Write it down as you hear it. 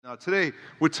Now, today,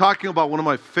 we're talking about one of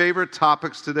my favorite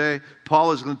topics today.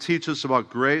 Paul is going to teach us about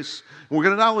grace. And we're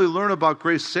going to not only learn about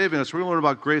grace saving us, we're going to learn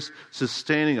about grace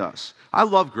sustaining us. I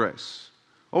love grace.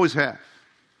 Always have.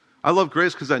 I love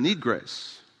grace because I need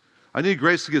grace. I need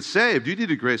grace to get saved. You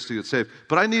need grace to get saved.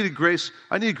 But I need grace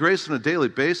on a daily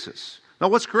basis. Now,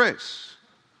 what's grace?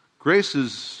 Grace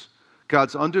is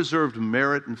God's undeserved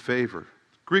merit and favor.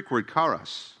 Greek word,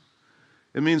 charis.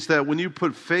 It means that when you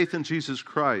put faith in Jesus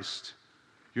Christ,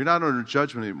 you're not under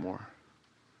judgment anymore.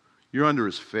 You're under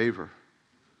His favor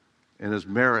and His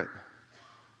merit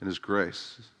and His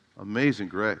grace. Amazing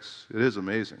grace. It is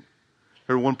amazing.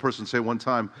 I heard one person say one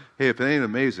time, hey, if it ain't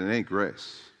amazing, it ain't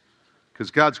grace. Because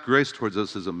God's grace towards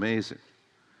us is amazing.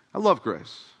 I love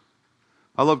grace.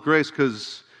 I love grace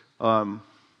because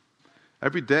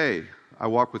every day I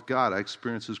walk with God, I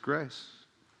experience His grace,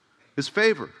 His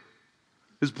favor,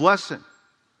 His blessing,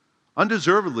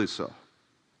 undeservedly so.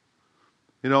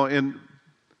 You know, and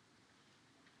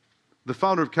the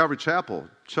founder of Calvary Chapel,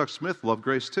 Chuck Smith, loved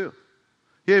grace too.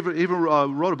 He even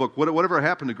wrote a book, Whatever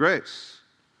Happened to Grace.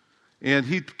 And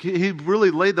he really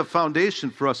laid the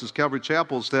foundation for us as Calvary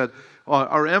Chapels that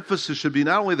our emphasis should be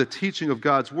not only the teaching of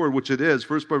God's Word, which it is,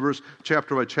 verse by verse,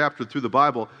 chapter by chapter through the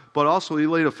Bible, but also he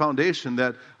laid a foundation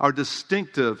that our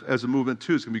distinctive as a movement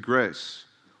too is going to be grace.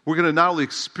 We're going to not only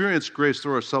experience grace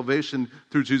through our salvation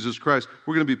through Jesus Christ,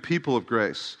 we're going to be people of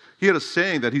grace. He had a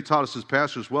saying that he taught us as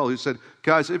pastors well. He said,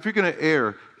 guys, if you're going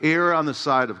to err on the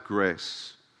side of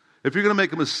grace. If you're going to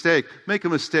make a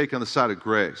mistake on the side of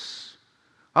grace.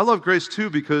 I love grace too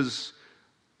because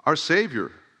our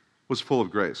Savior was full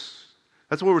of grace.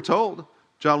 That's what we're told.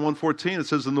 John 1:14, it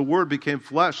says, and the Word became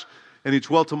flesh, and He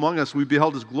dwelt among us. We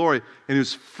beheld His glory, and He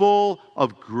was full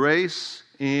of grace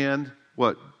and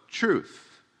what? Truth.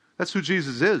 That's who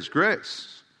Jesus is,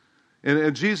 grace.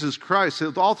 And Jesus Christ,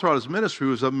 all throughout His ministry,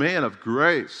 was a man of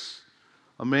grace.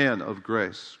 A man of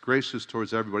grace. Gracious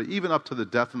towards everybody. Even up to the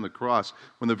death on the cross,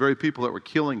 when the very people that were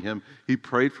killing Him, He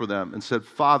prayed for them and said,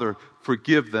 Father,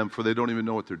 forgive them, for they don't even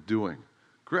know what they're doing.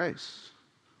 Grace.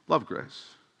 Love grace.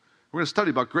 We're going to study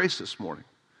about grace this morning.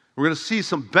 We're going to see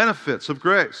some benefits of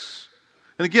grace.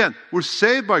 And again, we're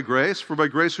saved by grace, for by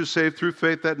grace you're saved through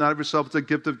faith, that not of yourself, it's a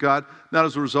gift of God, not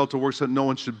as a result of works that no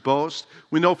one should boast.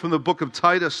 We know from the book of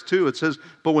Titus, too, it says,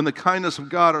 but when the kindness of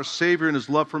God, our Savior, and His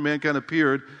love for mankind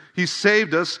appeared, He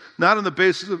saved us, not on the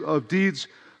basis of deeds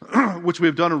which we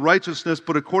have done in righteousness,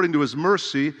 but according to His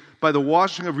mercy, by the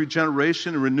washing of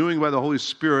regeneration and renewing by the Holy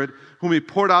Spirit, whom He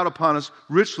poured out upon us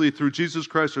richly through Jesus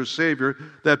Christ our Savior,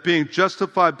 that being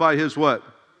justified by His what?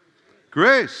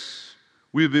 Grace.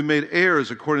 We have been made heirs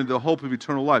according to the hope of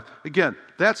eternal life. Again,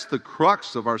 that's the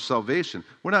crux of our salvation.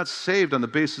 We're not saved on the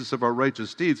basis of our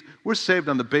righteous deeds. We're saved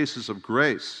on the basis of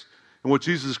grace and what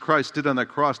Jesus Christ did on that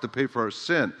cross to pay for our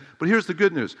sin. But here's the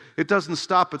good news. It doesn't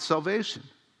stop at salvation.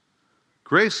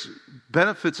 Grace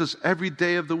benefits us every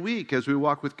day of the week as we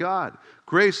walk with God.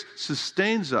 Grace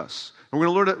sustains us. And we're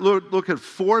going to look at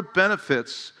 4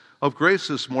 benefits of grace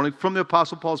this morning from the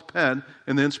Apostle Paul's pen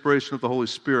and the inspiration of the Holy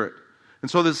Spirit. And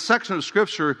so this section of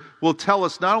Scripture will tell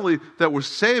us not only that we're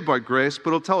saved by grace, but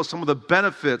it'll tell us some of the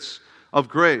benefits of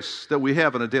grace that we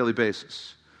have on a daily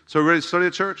basis. So are we ready to study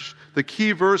at church? The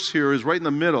key verse here is right in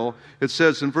the middle. It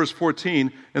says in verse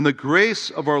 14, and the grace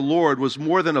of our Lord was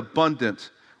more than abundant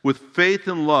with faith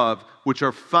and love which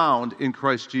are found in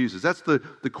Christ Jesus. That's the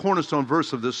cornerstone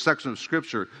verse of this section of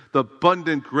Scripture, the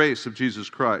abundant grace of Jesus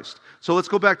Christ. So let's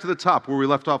go back to the top where we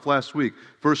left off last week,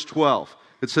 verse 12.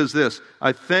 It says this,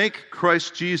 I thank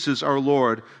Christ Jesus our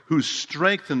Lord, who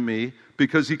strengthened me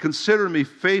because He considered me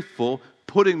faithful,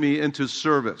 putting me into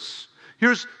service.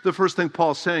 Here's the first thing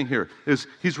Paul's saying here, is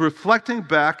he's reflecting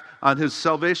back on his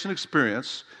salvation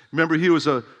experience. Remember, he was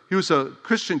a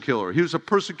Christian killer. He was a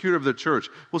persecutor of the church.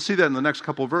 We'll see that in the next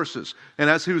couple of verses. And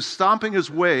as he was stomping his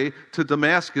way to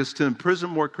Damascus to imprison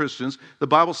more Christians, the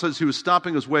Bible says he was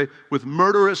stomping his way with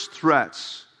murderous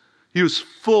threats. He was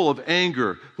full of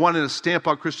anger, wanting to stamp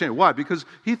out Christianity. Why? Because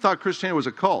he thought Christianity was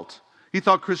a cult. He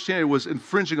thought Christianity was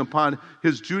infringing upon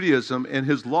his Judaism and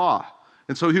his law.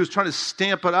 And so he was trying to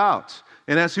stamp it out.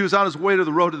 And as he was on his way to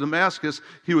the road to Damascus,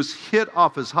 he was hit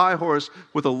off his high horse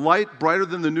with a light brighter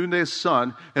than the noonday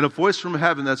sun and a voice from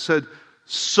heaven that said,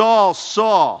 Saul,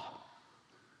 Saul,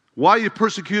 why are you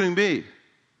persecuting me?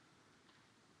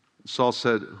 And Saul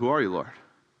said, who are you, Lord?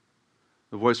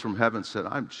 The voice from heaven said,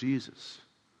 I'm Jesus,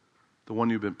 the one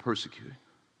you've been persecuting.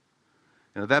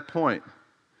 And at that point,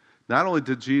 not only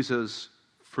did Jesus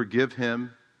forgive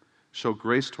him, show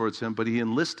grace towards him, but He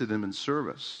enlisted him in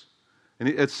service. And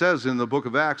it says in the book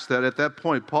of Acts that at that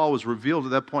point, Paul was revealed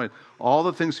at that point all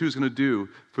the things he was going to do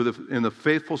in the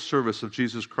faithful service of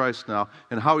Jesus Christ now,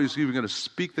 and how he was even going to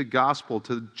speak the gospel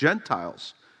to the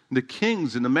Gentiles, and the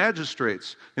kings and the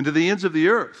magistrates, and to the ends of the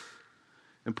earth.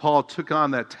 And Paul took on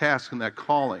that task and that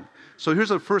calling. So here's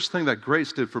the first thing that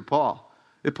grace did for Paul.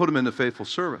 It put him into faithful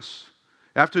service.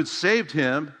 After it saved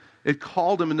him, it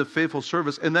called him into faithful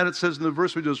service. And then it says in the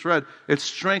verse we just read, it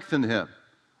strengthened him.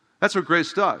 That's what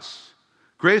grace does.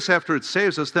 Grace, after it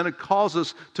saves us, then it calls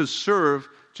us to serve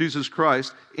Jesus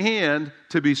Christ and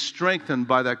to be strengthened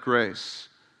by that grace.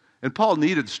 And Paul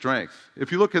needed strength.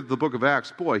 If you look at the book of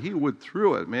Acts, boy, he went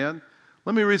through it, man.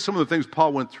 Let me read some of the things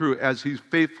Paul went through as he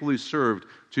faithfully served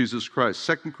Jesus Christ.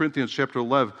 2 Corinthians chapter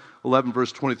 11,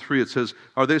 verse 23, it says,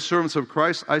 "Are they servants of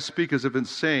Christ? I speak as if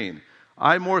insane.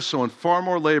 I more so, and far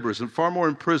more labors, and far more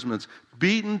imprisonments,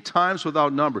 beaten times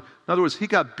without number." In other words, he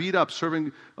got beat up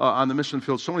serving on the mission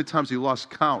field so many times he lost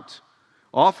count.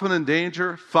 "Often in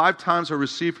danger, 5 times I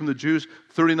received from the Jews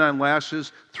 39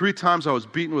 lashes. 3 times I was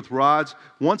beaten with rods.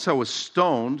 Once I was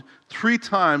stoned. 3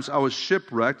 times I was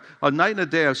shipwrecked. A night and a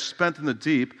day I spent in the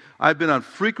deep. I've been on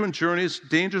frequent journeys,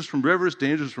 dangers from rivers,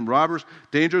 dangers from robbers,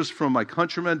 dangers from my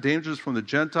countrymen, dangers from the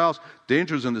Gentiles,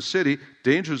 dangers in the city,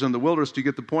 dangers in the wilderness," do you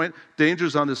get the point?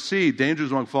 "Dangers on the sea,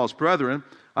 dangers among false brethren.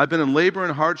 I've been in labor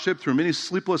and hardship through many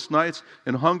sleepless nights,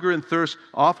 and hunger and thirst,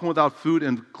 often without food,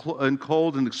 and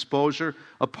cold and exposure.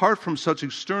 Apart from such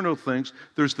external things,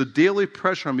 there's the daily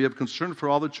pressure on me of concern for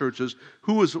all the churches.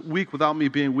 Who is weak without me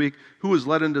being weak? Who is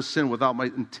led into sin without my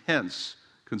intense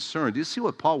concern?" Do you see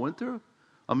what Paul went through?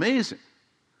 Amazing.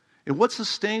 And what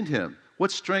sustained him?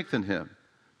 What strengthened him?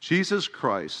 Jesus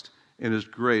Christ and his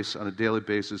grace on a daily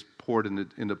basis poured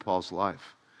into Paul's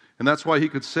life. And that's why he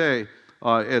could say,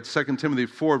 at 2 Timothy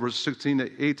 4, verse 16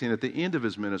 to 18, at the end of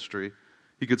his ministry,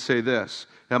 he could say this,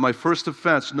 "At my first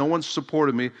offense, no one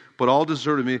supported me, but all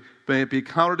deserted me. May it be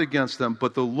counted against them.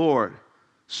 But the Lord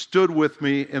stood with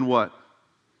me," and what?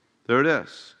 There it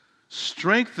is.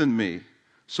 "Strengthened me,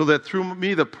 so that through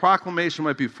me the proclamation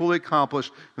might be fully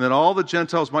accomplished, and that all the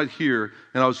Gentiles might hear.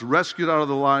 And I was rescued out of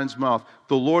the lion's mouth.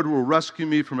 The Lord will rescue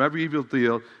me from every evil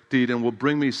deed and will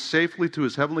bring me safely to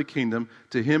his heavenly kingdom.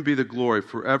 To him be the glory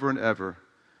forever and ever.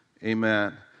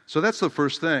 Amen." So that's the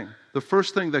first thing. The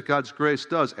first thing that God's grace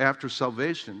does after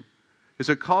salvation is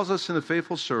it calls us into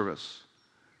faithful service,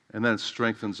 and then it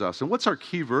strengthens us. And what's our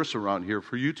key verse around here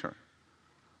for U-turn?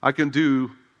 "I can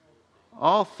do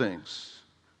all things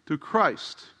through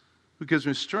Christ who gives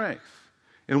me strength."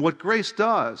 And what grace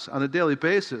does on a daily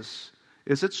basis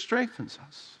is it strengthens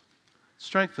us. It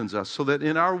strengthens us so that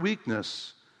in our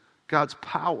weakness, God's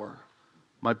power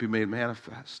might be made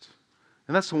manifest.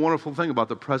 And that's the wonderful thing about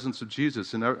the presence of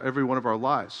Jesus in every one of our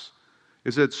lives,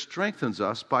 is that it strengthens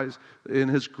us in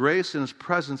his grace and his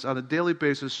presence on a daily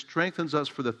basis, strengthens us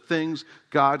for the things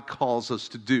God calls us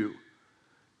to do.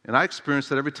 And I experience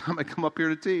that every time I come up here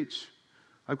to teach.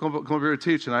 I come up here to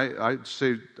teach, and I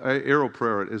arrow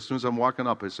prayer it as soon as I'm walking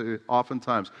up. I say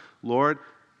oftentimes, "Lord,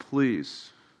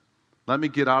 please let me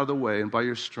get out of the way, and by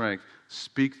your strength,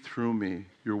 speak through me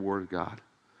your word, God.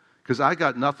 Because I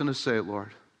got nothing to say,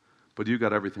 Lord, but you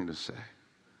got everything to say."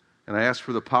 And I ask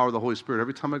for the power of the Holy Spirit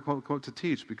every time I come up to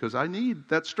teach, because I need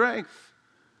that strength.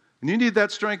 And you need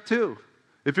that strength too.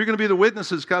 If you're going to be the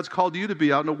witnesses God's called you to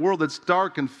be out in a world that's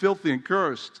dark and filthy and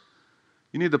cursed,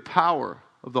 you need the power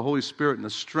of the Holy Spirit and the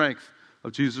strength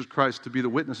of Jesus Christ to be the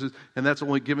witnesses, and that's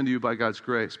only given to you by God's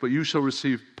grace. "But you shall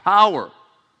receive power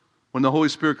when the Holy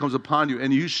Spirit comes upon you,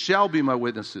 and you shall be my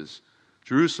witnesses.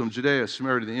 Jerusalem, Judea,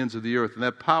 Samaria, to the ends of the earth." And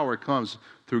that power comes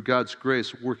through God's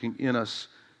grace working in us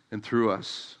and through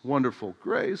us. Wonderful.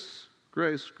 Grace,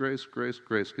 grace, grace, grace,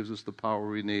 grace gives us the power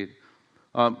we need.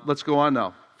 Let's go on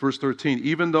now. Verse 13.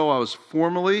 "Even though I was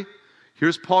formerly,"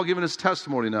 here's Paul giving his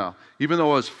testimony now, "even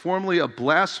though I was formerly a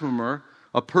blasphemer,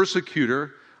 a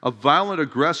persecutor, a violent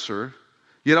aggressor,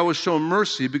 yet I was shown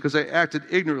mercy because I acted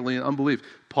ignorantly in unbelief."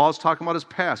 Paul's talking about his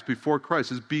past before Christ,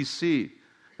 his BC.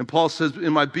 And Paul says,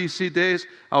 "In my BC days,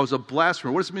 I was a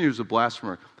blasphemer." What does it mean he was a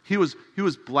blasphemer? He was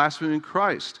blaspheming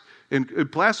Christ.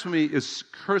 And blasphemy is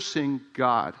cursing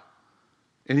God.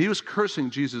 And he was cursing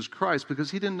Jesus Christ because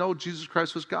he didn't know Jesus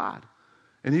Christ was God.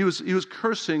 And he was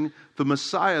cursing the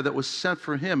Messiah that was sent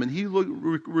for him. And he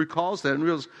recalls that and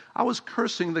realizes, I was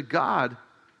cursing the God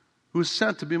who was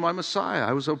sent to be my Messiah.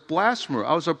 I was a blasphemer.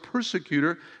 I was a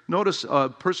persecutor. Notice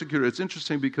persecutor. It's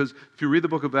interesting because if you read the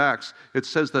book of Acts, it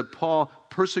says that Paul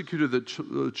persecuted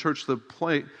the church to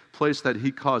the place that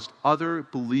he caused other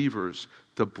believers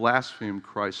to blaspheme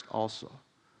Christ also.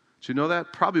 Do you know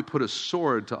that? Probably put a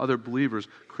sword to other believers,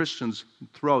 Christians'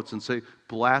 throats and say,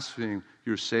 blaspheme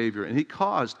your Savior. And he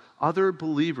caused other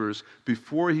believers,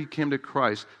 before he came to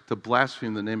Christ, to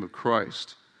blaspheme the name of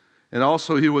Christ. And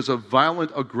also he was a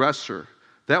violent aggressor.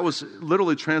 That was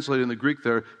literally translated in the Greek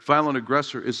there. Violent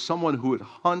aggressor is someone who would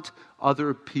hunt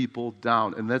other people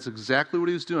down. And that's exactly what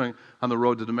he was doing on the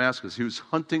road to Damascus. He was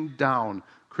hunting down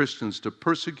Christians to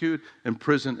persecute,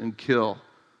 imprison, and kill.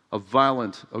 A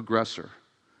violent aggressor.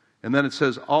 And then it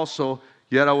says also,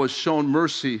 yet I was shown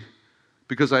mercy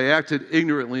because I acted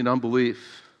ignorantly in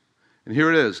unbelief. And here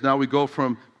it is. Now we go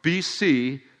from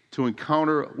BC to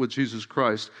encounter with Jesus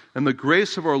Christ. And the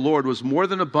grace of our Lord was more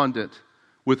than abundant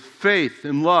with faith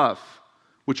and love,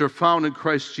 which are found in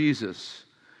Christ Jesus.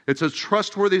 It's a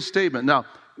trustworthy statement. Now,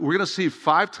 we're going to see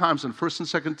 5 times in 1 and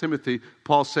 2 Timothy,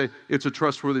 Paul say, it's a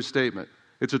trustworthy statement.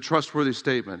 It's a trustworthy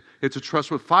statement. It's a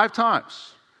trustworthy, 5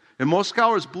 times. And most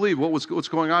scholars believe what's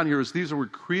going on here is these were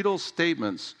creedal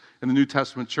statements in the New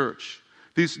Testament church.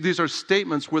 These are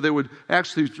statements where they would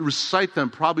actually recite them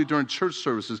probably during church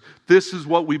services. This is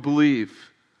what we believe.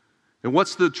 And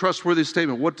what's the trustworthy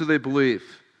statement? What do they believe?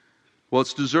 Well,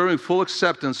 it's deserving full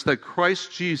acceptance that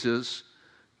Christ Jesus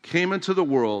came into the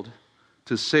world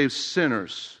to save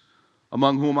sinners,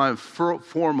 among whom I am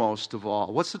foremost of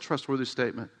all. What's the trustworthy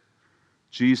statement?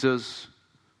 Jesus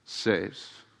saves.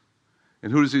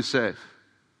 And who does he save?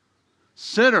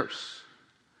 Sinners.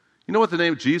 You know what the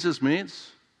name Jesus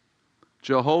means?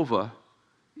 Jehovah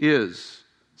is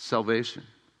salvation.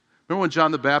 Remember when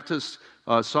John the Baptist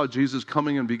saw Jesus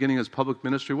coming and beginning his public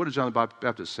ministry? What did John the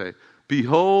Baptist say?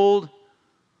 Behold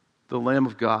the Lamb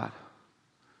of God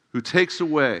who takes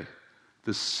away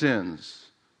the sins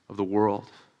of the world.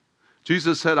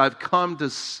 Jesus said, I've come to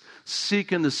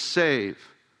seek and to save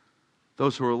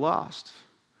those who are lost.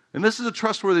 And this is a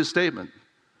trustworthy statement,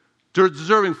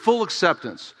 deserving full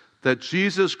acceptance that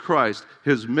Jesus Christ,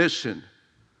 his mission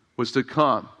was to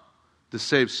come to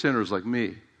save sinners like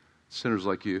me, sinners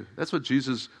like you. That's what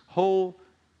Jesus' whole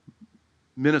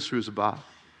ministry was about. And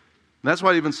that's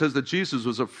why it even says that Jesus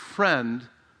was a friend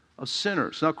of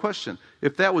sinners. Now, question,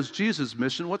 if that was Jesus'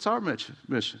 mission, what's our mission?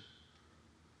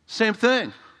 Same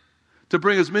thing. To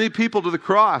bring as many people to the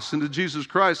cross and to Jesus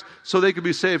Christ so they could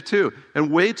be saved too. And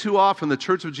way too often the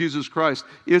Church of Jesus Christ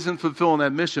isn't fulfilling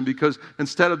that mission because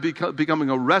instead of becoming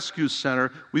a rescue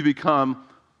center, we become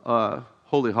a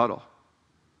holy huddle.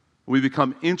 We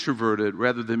become introverted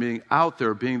rather than being out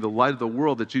there, being the light of the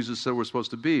world that Jesus said we're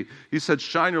supposed to be. He said,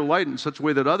 shine your light in such a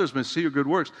way that others may see your good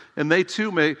works, and they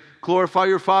too may glorify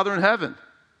your Father in heaven.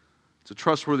 It's a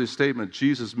trustworthy statement.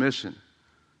 Jesus' mission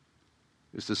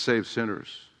is to save sinners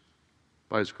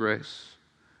by his grace.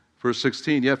 Verse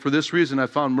 16, yet for this reason I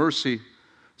found mercy,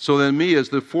 so that me as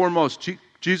the foremost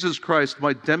Jesus Christ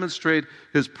might demonstrate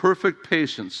his perfect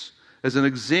patience as an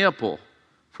example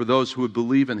for those who would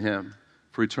believe in him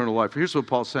for eternal life. Here's what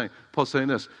Paul's saying. Paul's saying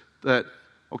this, that,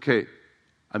 okay,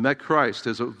 I met Christ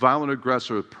as a violent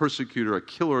aggressor, a persecutor, a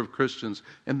killer of Christians,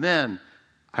 and then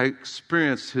I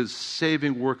experienced his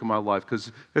saving work in my life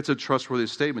because it's a trustworthy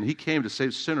statement. He came to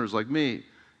save sinners like me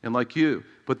and like you.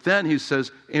 But then he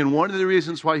says, and one of the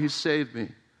reasons why he saved me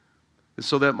is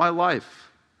so that my life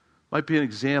might be an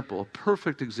example, a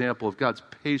perfect example of God's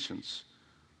patience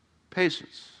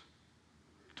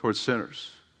towards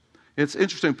sinners. It's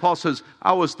interesting, Paul says,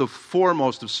 I was the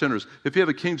foremost of sinners. If you have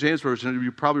a King James Version,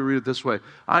 you probably read it this way.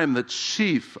 I am the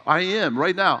chief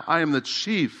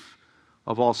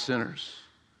of all sinners.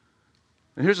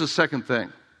 And here's the second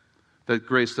thing that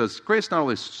grace does. Grace not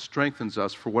only strengthens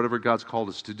us for whatever God's called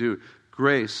us to do,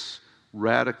 grace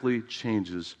radically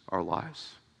changes our lives.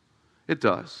 It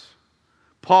does.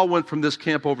 Paul went from this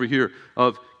camp over here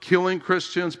of killing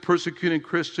Christians, persecuting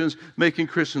Christians, making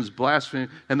Christians blaspheme,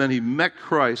 and then he met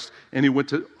Christ and he went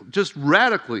to just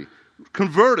radically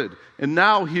converted. And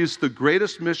now he's the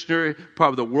greatest missionary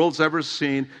probably the world's ever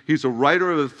seen. He's a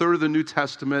writer of a third of the New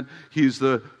Testament. He's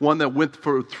the one that went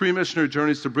for 3 missionary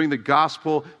journeys to bring the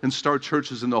gospel and start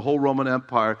churches in the whole Roman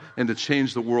Empire and to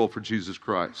change the world for Jesus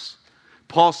Christ.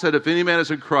 Paul said, if any man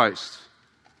is in Christ,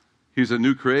 he's a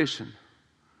new creation.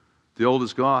 The old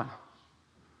is gone.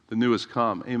 The new has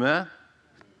come. Amen?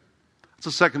 That's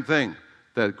the second thing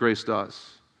that grace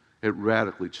does. It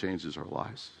radically changes our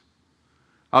lives.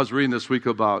 I was reading this week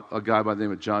about a guy by the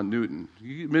name of John Newton.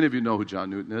 Many of you know who John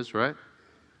Newton is, right?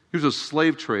 He was a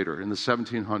slave trader in the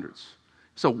 1700s.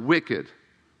 He's a wicked,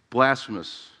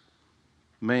 blasphemous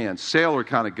man, sailor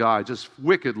kind of guy, just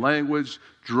wicked language,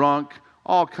 drunk,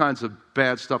 all kinds of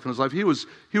bad stuff in his life. He was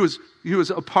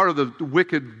a part of the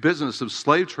wicked business of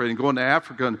slave trading, going to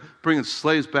Africa and bringing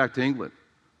slaves back to England.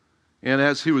 And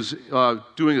as he was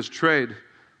doing his trade,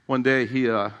 one day he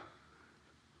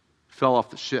fell off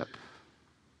the ship.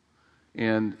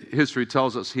 And history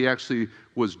tells us he actually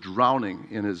was drowning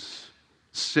in his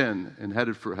sin and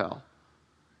headed for hell.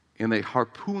 And they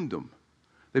harpooned him.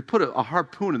 They put a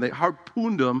harpoon, and they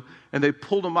harpooned him, and they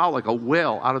pulled him out like a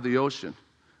whale out of the ocean.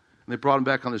 And they brought him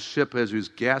back on the ship as he was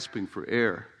gasping for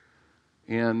air.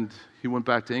 And he went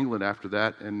back to England after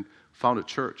that and found a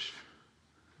church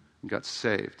and got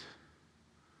saved.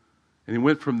 And he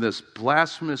went from this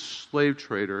blasphemous slave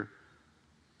trader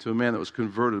to a man that was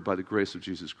converted by the grace of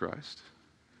Jesus Christ.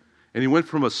 And he went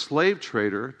from a slave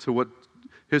trader to what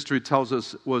history tells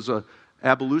us was an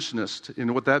abolitionist.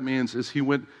 And what that means is he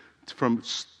went from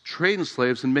trading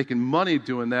slaves and making money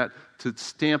doing that to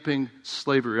stamping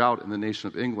slavery out in the nation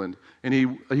of England. And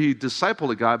he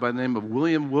discipled a guy by the name of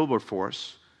William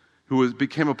Wilberforce, who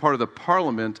became a part of the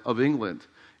Parliament of England.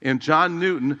 And John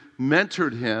Newton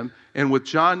mentored him, and with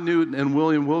John Newton and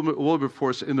William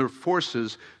Wilberforce in their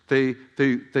forces, they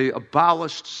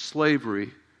abolished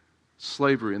slavery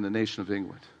in the nation of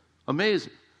England.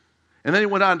 Amazing. And then he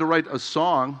went on to write a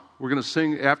song we're going to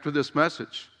sing after this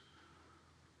message.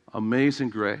 Amazing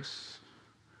grace,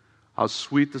 how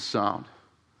sweet the sound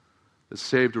that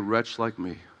saved a wretch like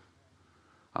me.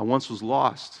 I once was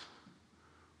lost,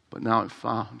 but now I'm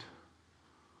found,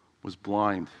 was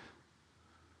blind,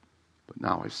 but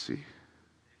now I see.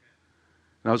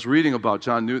 And I was reading about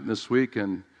John Newton this week,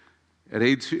 and at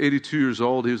 82 years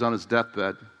old, he was on his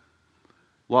deathbed,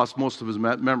 lost most of his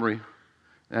memory.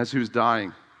 And as he was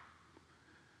dying,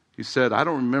 he said, I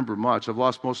don't remember much. I've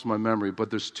lost most of my memory, but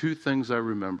there's two things I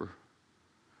remember.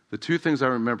 The two things I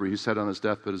remember, he said on his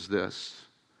deathbed, is this: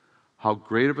 how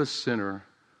great of a sinner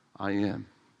I am,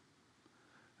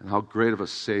 and how great of a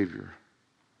Savior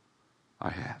I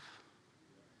have.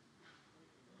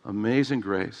 Amazing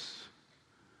grace.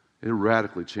 It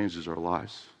radically changes our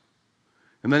lives.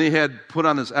 And then he had put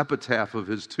on his epitaph of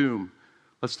his tomb.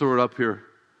 Let's throw it up here.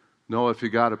 Noah, if you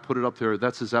got it, put it up there.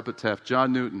 That's his epitaph.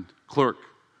 John Newton, clerk,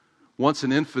 once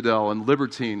an infidel and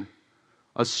libertine,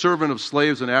 a servant of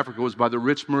slaves in Africa, was by the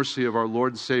rich mercy of our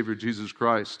Lord and Savior Jesus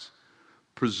Christ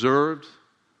preserved,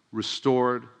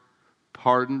 restored,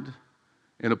 pardoned,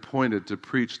 and appointed to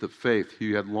preach the faith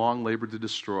he had long labored to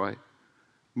destroy.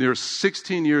 Near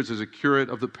 16 years as a curate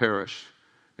of the parish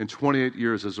and 28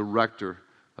 years as a rector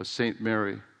of St.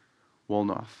 Mary,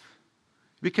 Woolnoth.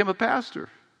 He became a pastor.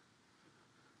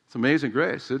 It's amazing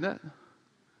grace, isn't it?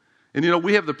 And you know,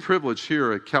 we have the privilege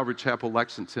here at Calvary Chapel,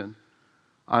 Lexington,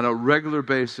 on a regular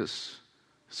basis,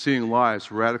 seeing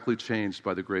lives radically changed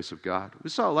by the grace of God. We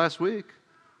saw it last week.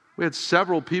 We had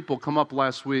several people come up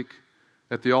last week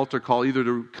at the altar call either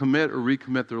to commit or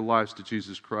recommit their lives to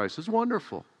Jesus Christ. It's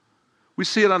wonderful. We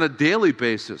see it on a daily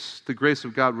basis. The grace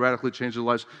of God radically changes their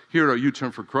lives. Here at our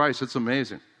U-Turn for Christ, it's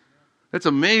amazing. It's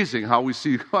amazing how we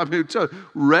see,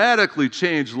 radically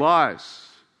changed lives.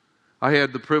 I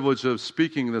had the privilege of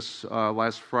speaking this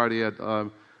last Friday at,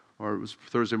 or it was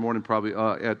Thursday morning probably,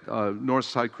 at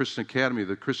Northside Christian Academy,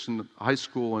 the Christian high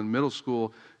school and middle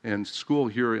school and school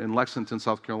here in Lexington,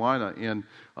 South Carolina. And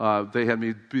they had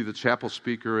me be the chapel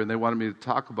speaker, and they wanted me to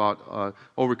talk about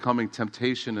overcoming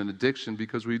temptation and addiction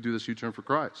because we do this U-Turn for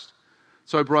Christ.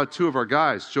 So I brought two of our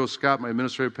guys, Joe Scott, my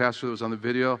administrative pastor that was on the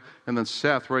video, and then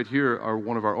Seth right here,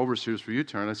 one of our overseers for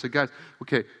U-Turn. I said, guys,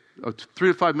 okay,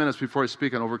 3 to 5 minutes before I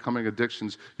speak on overcoming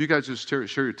addictions, you guys just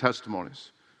share your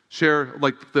testimonies. Share,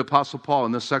 like the Apostle Paul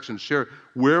in this section, share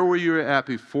where were you at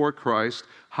before Christ,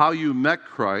 how you met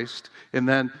Christ, and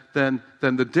then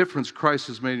the difference Christ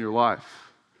has made in your life.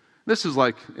 This is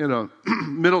like,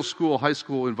 middle school, high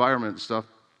school environment and stuff,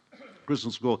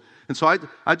 Christian school. And so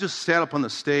I just sat up on the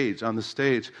stage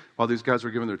while these guys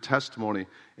were giving their testimony,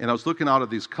 and I was looking out at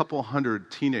these couple hundred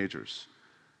teenagers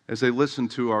as they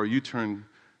listened to our U-Turn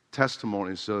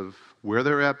testimonies of where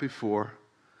they're at before,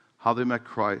 how they met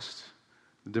Christ,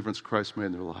 the difference Christ made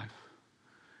in their life.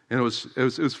 And it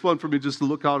was fun for me just to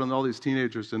look out on all these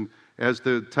teenagers, and as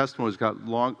the testimonies got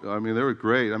long, they were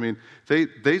great.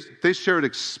 They shared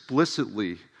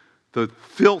explicitly the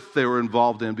filth they were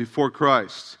involved in before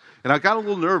Christ. And I got a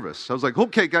little nervous. I was like,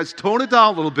 okay, guys, tone it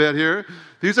down a little bit here.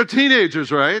 These are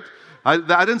teenagers, right? I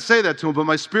didn't say that to them, but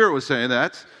my spirit was saying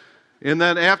that. And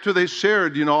then after they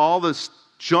shared, all this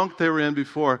junk they were in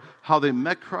before, how they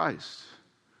met Christ.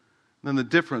 And then the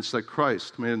difference that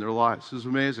Christ made in their lives. It was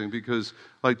amazing because,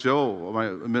 like Joe, my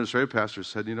administrative pastor,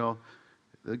 said,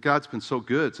 God's been so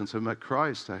good since I met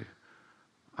Christ.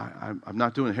 I'm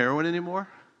not doing heroin anymore.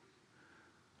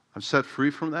 I'm set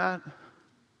free from that.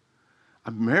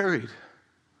 I'm married.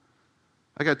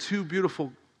 I got 2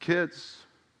 beautiful kids.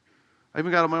 I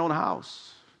even got my own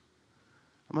house.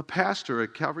 I'm a pastor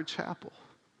at Calvary Chapel.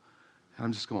 And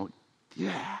I'm just going,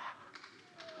 yeah.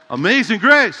 Amazing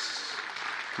grace.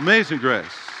 Amazing grace.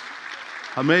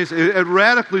 Amazing. It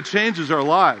radically changes our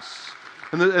lives.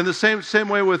 And the same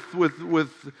way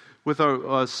with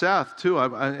our Seth, too.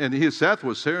 And Seth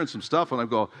was sharing some stuff, and I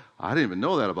go, I didn't even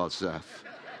know that about Seth.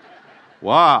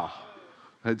 Wow.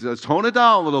 Let's tone it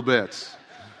down a little bit.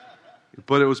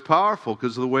 But it was powerful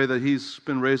because of the way that he's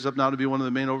been raised up now to be one of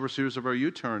the main overseers of our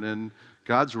U-Turn. And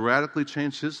God's radically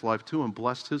changed his life, too, and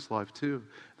blessed his life, too.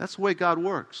 That's the way God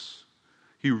works.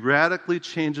 He radically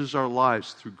changes our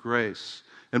lives through grace.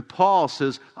 And Paul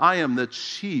says, I am the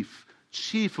chief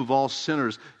of all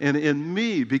sinners. And in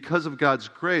me, because of God's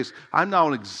grace, I'm now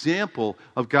an example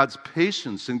of God's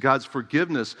patience and God's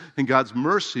forgiveness and God's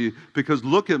mercy, because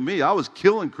look at me, I was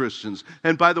killing Christians.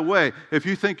 And by the way, if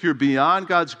you think you're beyond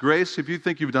God's grace, if you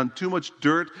think you've done too much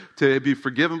dirt to be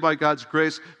forgiven by God's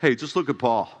grace, hey, just look at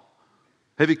Paul.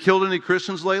 Have you killed any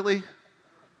Christians lately?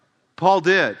 Paul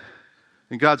did.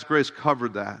 And God's grace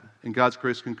covered that. And God's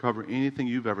grace can cover anything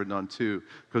you've ever done too.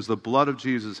 Because the blood of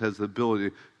Jesus has the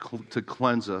ability to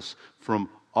cleanse us from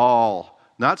all,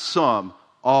 not some,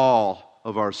 all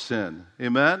of our sin.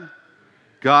 Amen?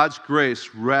 God's grace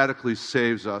radically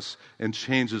saves us and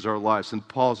changes our lives. And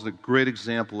Paul's a great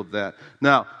example of that.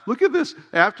 Now, look at this.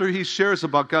 After he shares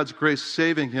about God's grace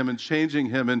saving him and changing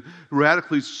him and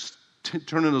radically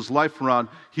turning his life around,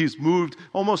 he's moved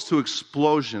almost to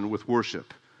explosion with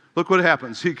worship. Look what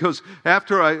happens. He goes,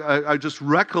 after I just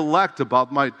recollect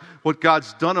about what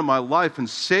God's done in my life and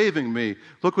saving me,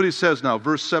 look what he says now,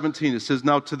 verse 17. It says,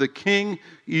 now to the King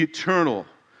eternal.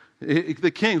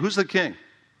 The King, who's the King?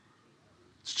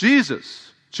 It's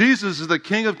Jesus. Jesus is the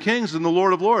King of kings and the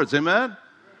Lord of lords. Amen?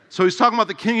 So he's talking about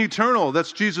the King eternal.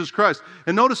 That's Jesus Christ.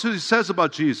 And notice what he says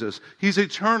about Jesus. He's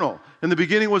eternal. In the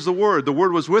beginning was the Word. The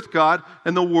Word was with God,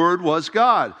 and the Word was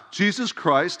God. Jesus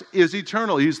Christ is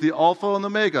eternal. He's the Alpha and the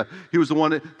Omega. He was the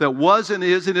one that was and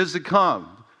is to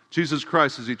come. Jesus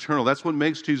Christ is eternal. That's what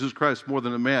makes Jesus Christ more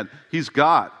than a man. He's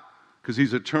God, because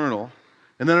he's eternal.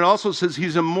 And then it also says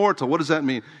he's immortal. What does that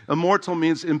mean? Immortal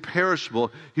means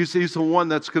imperishable. He's the one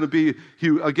that's going to be,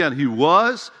 he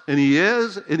was, and he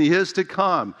is to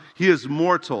come. He is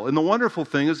mortal. And the wonderful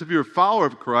thing is, if you're a follower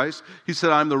of Christ, he said,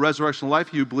 I'm the resurrection and life.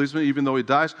 He who believes in me, even though he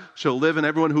dies, shall live. And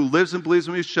everyone who lives and believes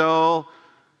in me shall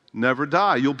never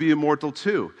die. You'll be immortal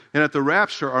too. And at the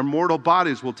rapture, our mortal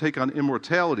bodies will take on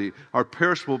immortality. Our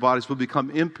perishable bodies will become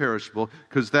imperishable,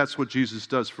 because that's what Jesus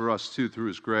does for us too through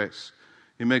his grace.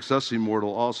 He makes us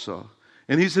immortal also.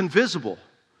 And he's invisible.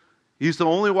 He's the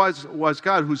only wise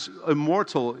God who's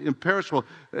immortal, imperishable,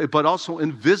 but also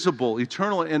invisible,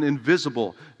 eternal and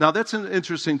invisible. Now that's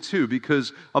interesting too,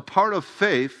 because a part of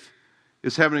faith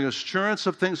is having an assurance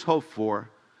of things hoped for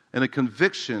and a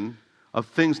conviction of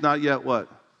things not yet what?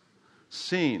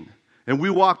 Seen. And we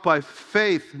walk by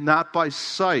faith, not by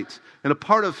sight. And a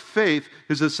part of faith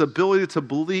is this ability to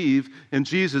believe in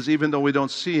Jesus even though we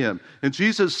don't see him. And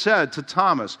Jesus said to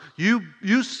Thomas, you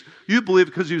believe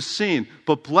because you've seen,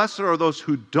 but blessed are those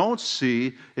who don't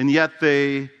see and yet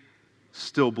they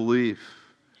still believe.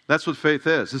 That's what faith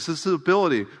is. It's this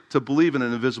ability to believe in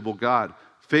an invisible God.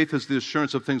 Faith is the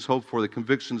assurance of things hoped for, the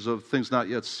convictions of things not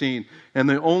yet seen. And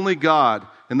the only God,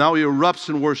 and now he erupts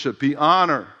in worship, be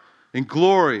honor and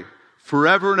glory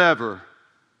forever and ever.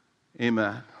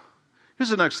 Amen. Here's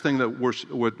the next thing that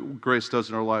what grace does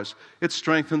in our lives. It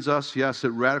strengthens us, yes. It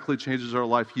radically changes our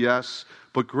life, yes.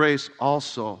 But grace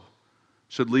also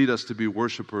should lead us to be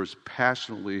worshipers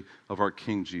passionately of our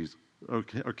King Jesus.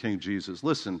 Our King Jesus.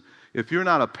 Listen, if you're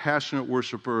not a passionate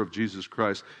worshiper of Jesus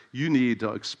Christ, you need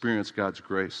to experience God's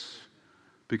grace.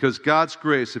 Because God's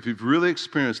grace, if you've really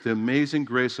experienced the amazing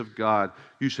grace of God,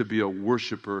 you should be a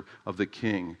worshiper of the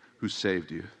King who saved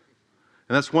you.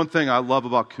 And that's one thing I love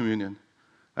about communion.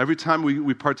 Every time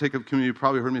we partake of communion, you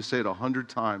probably heard me say it 100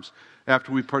 times.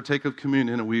 After we partake of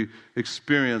communion and we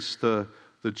experience the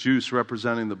juice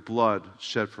representing the blood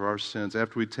shed for our sins,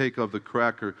 after we take of the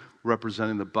cracker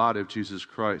representing the body of Jesus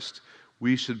Christ,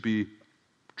 we should be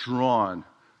drawn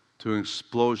to an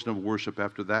explosion of worship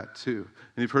after that too.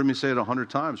 And you've heard me say it 100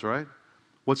 times, right?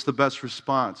 What's the best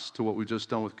response to what we've just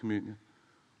done with communion?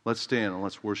 Let's stand and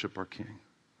let's worship our King.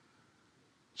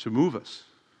 It should move us.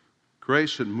 Grace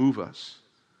should move us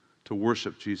to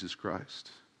worship Jesus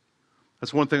Christ.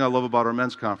 That's one thing I love about our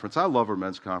men's conference. I love our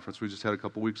men's conference we just had a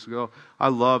couple weeks ago. I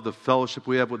love the fellowship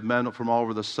we have with men from all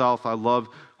over the South. I love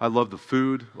the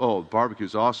food. Oh,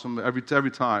 barbecue's awesome every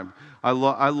time. I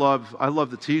love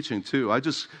the teaching too. I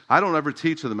don't ever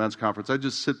teach at the men's conference. I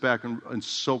just sit back and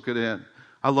soak it in.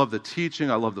 I love the teaching.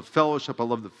 I love the fellowship. I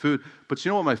love the food. But you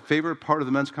know what my favorite part of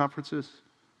the men's conference is?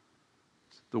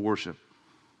 The worship.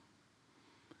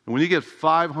 And when you get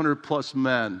 500 plus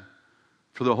men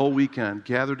for the whole weekend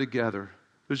gathered together,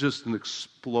 there's just an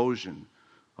explosion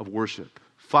of worship.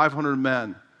 500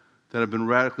 men that have been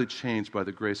radically changed by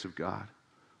the grace of God.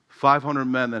 500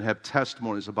 men that have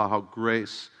testimonies about how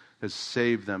grace has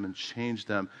saved them and changed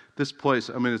them. This place,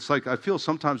 I mean, it's like, I feel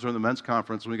sometimes during the men's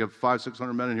conference when we get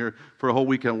 500-600 men in here for a whole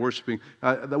weekend worshiping,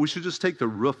 that we should just take the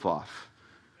roof off.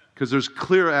 Because there's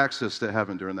clear access to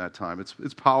heaven during that time.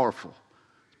 It's powerful.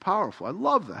 It's powerful. I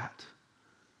love that.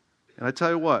 And I tell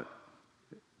you what,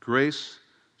 grace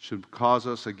should cause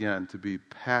us again to be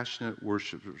passionate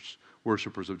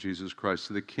worshipers of Jesus Christ,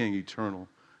 to the King, eternal,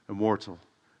 immortal,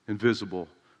 invisible,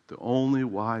 the only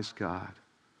wise God,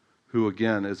 who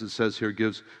again, as it says here,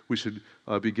 we should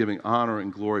be giving honor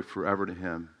and glory forever to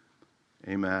him.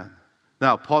 Amen.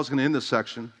 Now, Paul's going to end this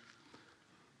section.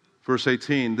 Verse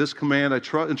 18, this command I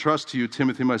entrust to you,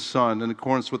 Timothy, my son, in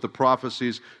accordance with the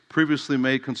prophecies previously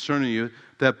made concerning you,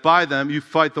 that by them you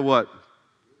fight the what?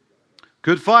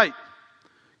 Good fight.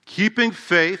 Keeping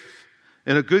faith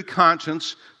and a good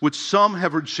conscience, which some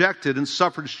have rejected and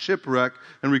suffered shipwreck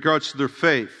in regards to their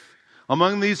faith.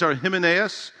 Among these are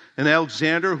Hymenaeus and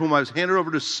Alexander, whom I have handed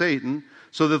over to Satan,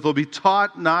 so that they'll be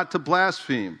taught not to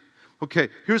blaspheme. Okay,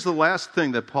 here's the last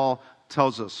thing that Paul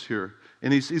tells us here.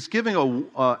 And he's giving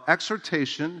an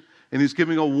exhortation, and he's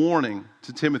giving a warning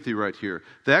to Timothy right here.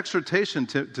 The exhortation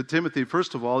to Timothy,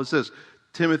 first of all, is this: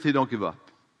 Timothy, don't give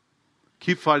up.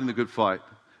 Keep fighting the good fight.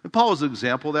 And Paul is an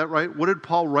example of that, right? What did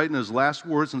Paul write in his last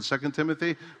words in 2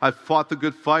 Timothy? I've fought the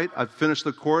good fight. I've finished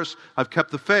the course. I've kept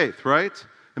the faith, right?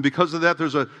 And because of that,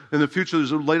 in the future,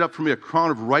 there's laid up for me a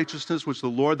crown of righteousness, which the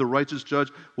Lord, the righteous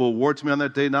judge, will award to me on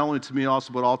that day, not only to me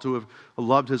also, but all to have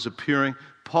loved his appearing.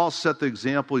 Paul set the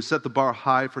example. He set the bar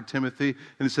high for Timothy.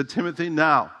 And he said, Timothy,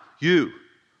 now, you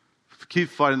keep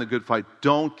fighting the good fight.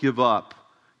 Don't give up.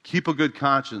 Keep a good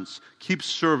conscience. Keep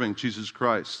serving Jesus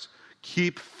Christ.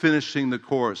 Keep finishing the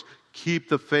course. Keep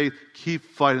the faith. Keep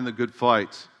fighting the good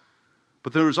fight.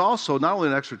 But there was also not only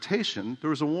an exhortation, there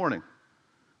was a warning.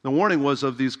 The warning was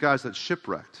of these guys that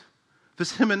shipwrecked.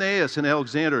 This Hymenaeus and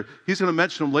Alexander, he's going to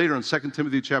mention them later in 2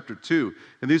 Timothy chapter 2.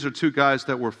 And these are two guys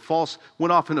that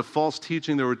went off into false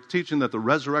teaching. They were teaching that the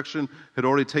resurrection had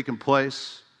already taken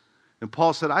place. And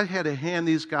Paul said, I had to hand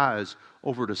these guys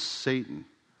over to Satan.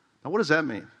 Now, what does that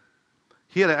mean?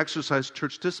 He had to exercise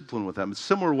church discipline with them. It's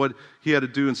similar to what he had to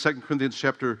do in 1 Corinthians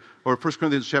chapter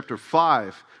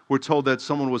 5. We're told that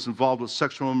someone was involved with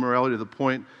sexual immorality to the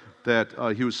point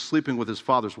that he was sleeping with his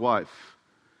father's wife.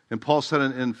 And Paul said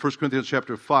in 1 Corinthians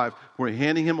chapter 5, we're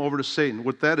handing him over to Satan.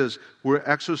 What that is, we're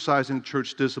exercising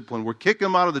church discipline. We're kicking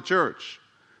them out of the church.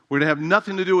 We're going to have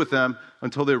nothing to do with them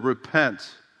until they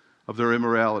repent of their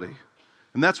immorality.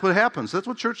 And that's what happens. That's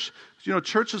what church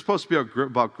is supposed to be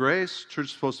about grace. Church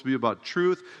is supposed to be about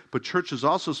truth. But church is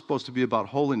also supposed to be about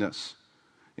holiness.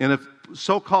 And if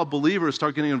so-called believers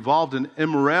start getting involved in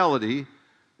immorality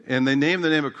and they name the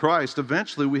name of Christ,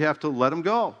 eventually we have to let them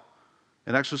go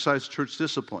and exercise church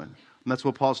discipline. And that's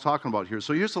what Paul's talking about here.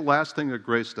 So here's the last thing that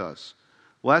grace does.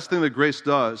 The last thing that grace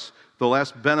does, the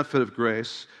last benefit of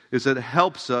grace, is it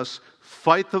helps us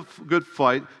fight the good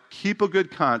fight, keep a good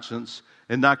conscience,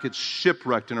 and not get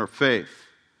shipwrecked in our faith.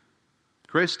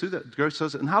 Grace do that. Grace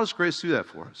does it. And how does grace do that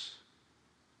for us?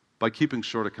 By keeping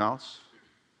short accounts.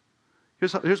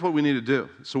 Here's what we need to do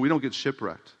so we don't get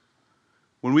shipwrecked.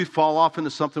 When we fall off into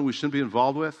something we shouldn't be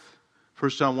involved with, 1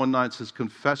 John 1:9 says,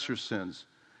 confess your sins,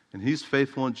 and he's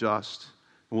faithful and just,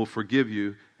 and will forgive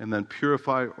you, and then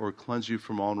purify or cleanse you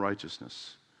from all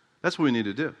unrighteousness. That's what we need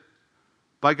to do.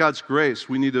 By God's grace,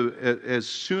 we need to, as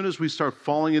soon as we start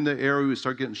falling into error, we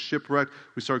start getting shipwrecked,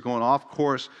 we start going off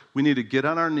course, we need to get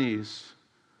on our knees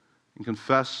and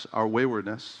confess our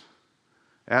waywardness,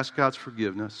 ask God's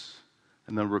forgiveness,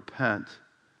 and then repent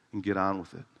and get on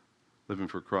with it, living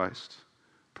for Christ.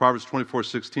 Proverbs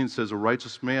 24:16 says, a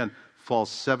righteous man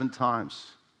falls 7 times,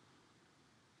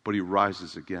 but he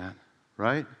rises again,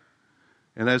 right?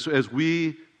 And as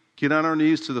we get on our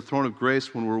knees to the throne of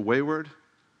grace when we're wayward,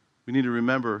 we need to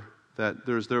remember that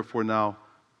there is therefore now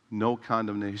no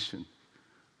condemnation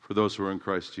for those who are in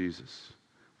Christ Jesus.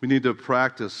 We need to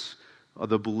practice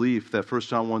the belief that 1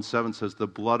 John 1:7 says the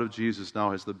blood of Jesus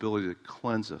now has the ability to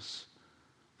cleanse us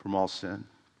from all sin.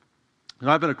 And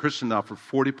I've been a Christian now for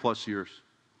 40 plus years.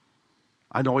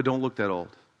 I know I don't look that old.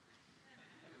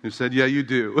 You said, yeah, you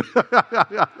do.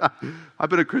 I've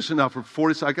been a Christian now for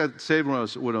 40. I got saved when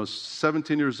I was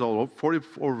 17 years old,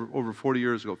 over 40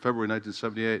 years ago, February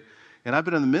 1978. And I've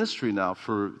been in the ministry now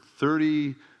for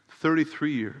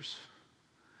 33 years.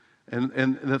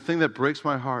 And the thing that breaks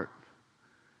my heart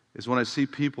is when I see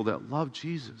people that love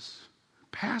Jesus,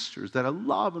 pastors that I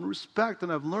love and respect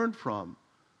and I've learned from.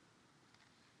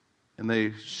 And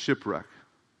they shipwreck.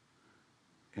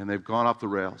 And they've gone off the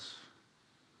rails.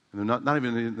 And they're not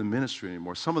even in the ministry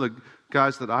anymore. Some of the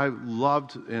guys that I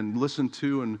loved and listened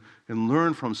to and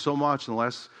learned from so much in the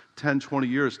last 10, 20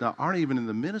 years now aren't even in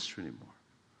the ministry anymore.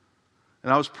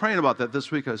 And I was praying about that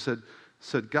this week. I said,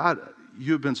 God,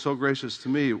 you have been so gracious to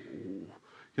me.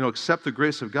 Accept the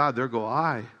grace of God, there go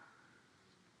I.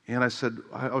 And I said,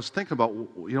 I was thinking about,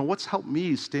 what's helped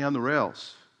me stay on the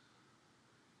rails?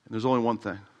 And there's only one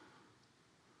thing.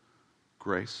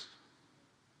 Grace.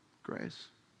 Grace.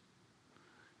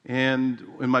 And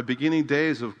in my beginning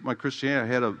days of my Christianity,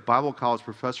 I had a Bible college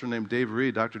professor named Dave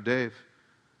Reed, Dr. Dave.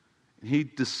 And he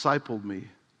discipled me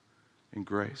in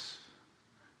grace.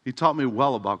 He taught me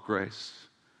well about grace.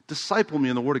 Discipled me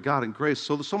in the Word of God and grace.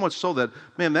 So much so that,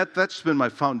 man, that's been my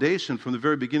foundation from the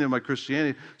very beginning of my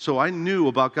Christianity. So I knew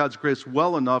about God's grace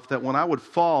well enough that when I would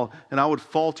fall and I would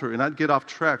falter and I'd get off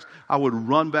track, I would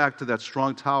run back to that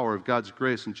strong tower of God's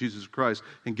grace in Jesus Christ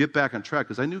and get back on track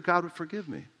because I knew God would forgive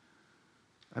me.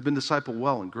 I've been discipled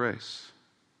well in grace.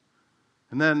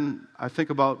 And then I think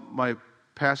about my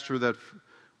pastor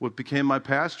what became my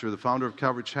pastor, the founder of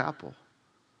Calvary Chapel.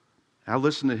 I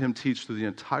listened to him teach through the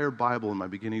entire Bible in my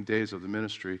beginning days of the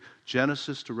ministry,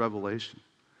 Genesis to Revelation.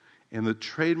 And the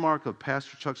trademark of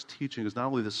Pastor Chuck's teaching is not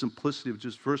only the simplicity of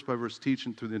just verse by verse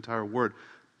teaching through the entire Word,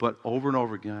 but over and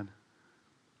over again,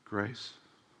 grace.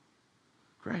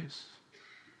 Grace.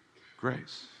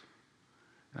 Grace.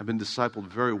 I've been discipled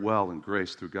very well in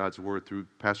grace through God's Word, through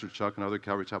Pastor Chuck and other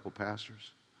Calvary Chapel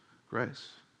pastors. Grace.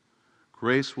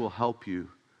 Grace will help you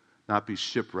not be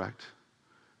shipwrecked.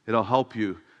 It'll help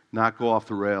you not go off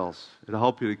the rails. It'll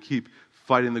help you to keep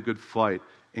fighting the good fight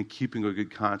and keeping a good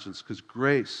conscience because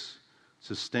grace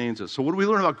sustains us. So what do we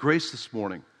learn about grace this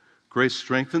morning? Grace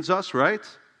strengthens us, right?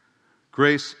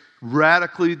 Grace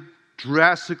radically,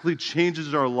 drastically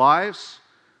changes our lives.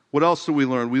 What else do we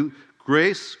learn?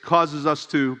 Grace causes us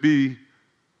to be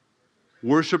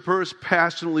worshipers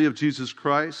passionately of Jesus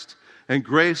Christ. And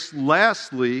grace,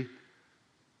 lastly,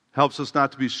 helps us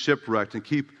not to be shipwrecked and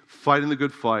keep fighting the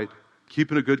good fight,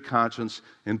 keeping a good conscience,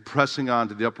 and pressing on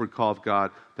to the upward call of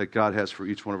God that God has for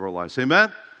each one of our lives.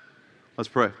 Amen? Let's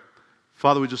pray.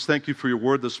 Father, we just thank you for your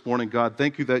word this morning, God.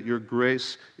 Thank you that your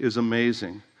grace is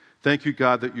amazing. Thank you,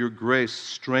 God, that your grace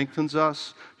strengthens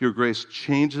us. Your grace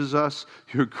changes us.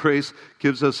 Your grace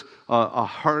gives us a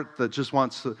heart that just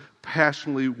wants to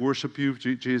passionately worship you,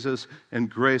 Jesus. And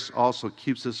grace also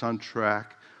keeps us on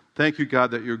track. Thank you,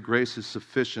 God, that your grace is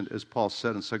sufficient, as Paul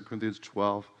said in 2 Corinthians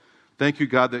 12. Thank you,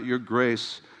 God, that your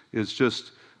grace is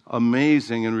just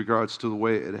amazing in regards to the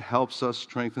way it helps us,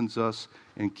 strengthens us,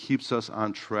 and keeps us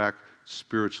on track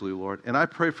spiritually, Lord. And I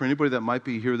pray for anybody that might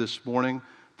be here this morning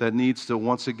that needs to,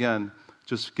 once again,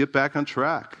 just get back on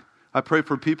track. I pray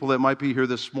for people that might be here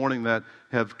this morning that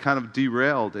have kind of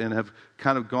derailed and have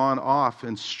kind of gone off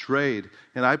and strayed.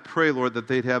 And I pray, Lord, that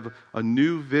they'd have a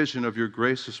new vision of your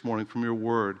grace this morning from your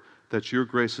word, that your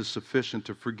grace is sufficient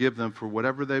to forgive them for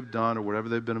whatever they've done or whatever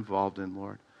they've been involved in,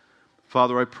 Lord.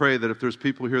 Father, I pray that if there's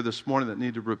people here this morning that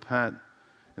need to repent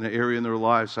in an area in their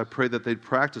lives, I pray that they'd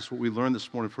practice what we learned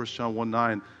this morning, 1 John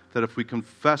 1:9, that if we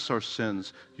confess our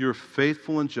sins, you're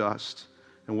faithful and just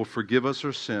and will forgive us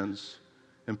our sins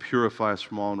and purify us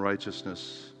from all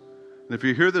unrighteousness. And if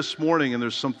you're here this morning and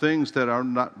there's some things that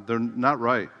they're not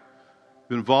right, you've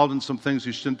been involved in some things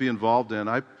you shouldn't be involved in,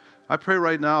 I pray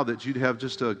right now that you'd have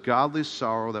just a godly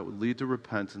sorrow that would lead to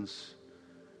repentance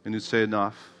and you'd say,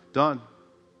 enough, done.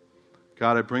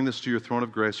 God, I bring this to your throne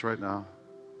of grace right now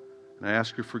and I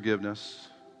ask your forgiveness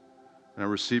and I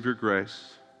receive your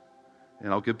grace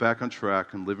and I'll get back on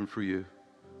track and living for you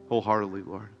wholeheartedly,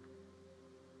 Lord.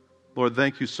 Lord,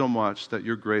 thank you so much that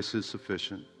your grace is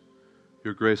sufficient.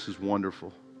 Your grace is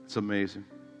wonderful. It's amazing.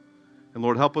 And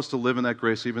Lord, help us to live in that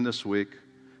grace even this week.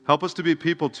 Help us to be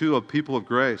people of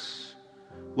grace.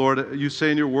 Lord, you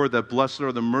say in your word that blessed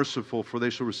are the merciful, for they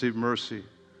shall receive mercy.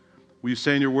 You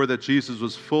say in your word that Jesus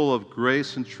was full of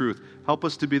grace and truth. Help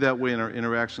us to be that way in our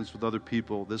interactions with other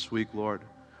people this week, Lord.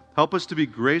 Help us to be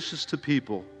gracious to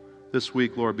people this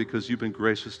week, Lord, because you've been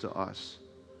gracious to us.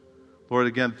 Lord,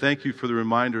 again, thank you for the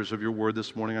reminders of your word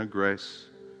this morning on grace.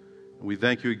 And we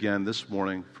thank you again this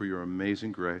morning for your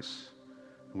amazing grace.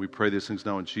 And we pray these things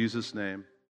now in Jesus' name.